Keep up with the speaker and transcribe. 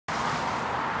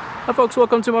Hi folks,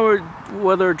 welcome to my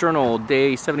weather journal,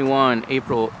 day 71,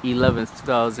 April 11th,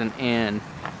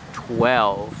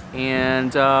 2012.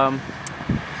 And I'm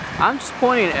just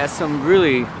pointing at some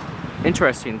really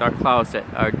interesting dark clouds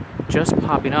that are just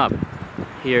popping up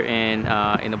here in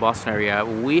the Boston area.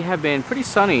 We have been pretty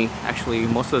sunny actually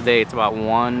most of the day. It's about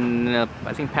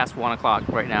I think past 1 o'clock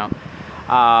right now.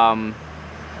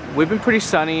 We've been pretty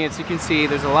sunny, as you can see.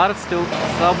 There's a lot of still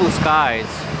blue skies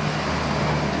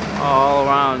all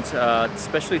around,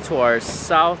 especially to our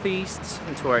southeast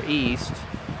and to our east.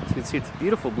 So you can see it's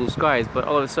beautiful blue skies, but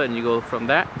all of a sudden you go from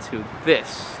that to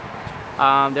this.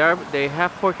 They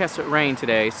have forecasted rain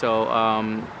today, so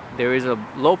there is a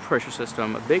low pressure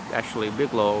system, a big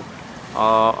low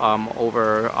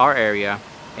over our area,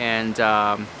 and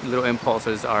little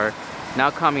impulses are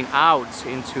now coming out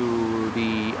into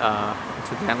the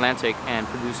Atlantic and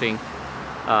producing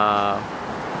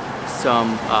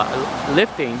some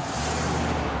lifting,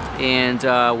 and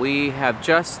we have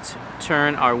just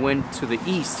turned our wind to the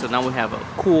east, so now we have a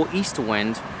cool east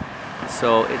wind.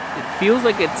 So it feels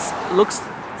like it looks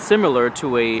similar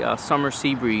to a summer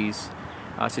sea breeze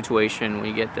situation when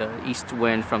you get the east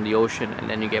wind from the ocean, and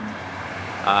then you get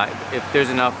if there's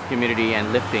enough humidity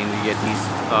and lifting, you get these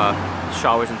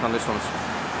showers and thunderstorms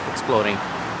exploding.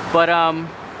 But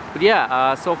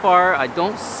yeah, so far I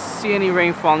don't see any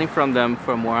rain falling from them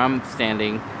from where I'm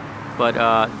standing, but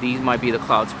these might be the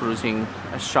clouds producing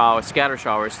scatter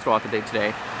showers throughout the day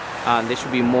today. There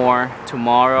should be more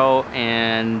tomorrow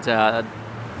and yeah,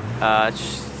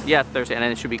 Thursday, and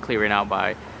then it should be clearing out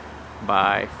by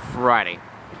Friday.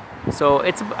 So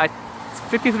it's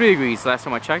 53 degrees last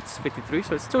time I checked. It's 53,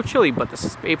 so it's still chilly, but the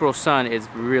April sun is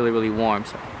really warm,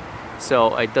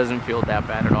 so it doesn't feel that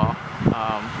bad at all.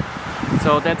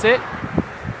 So that's it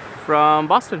from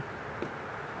Boston.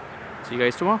 See you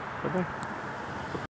guys tomorrow. Bye bye.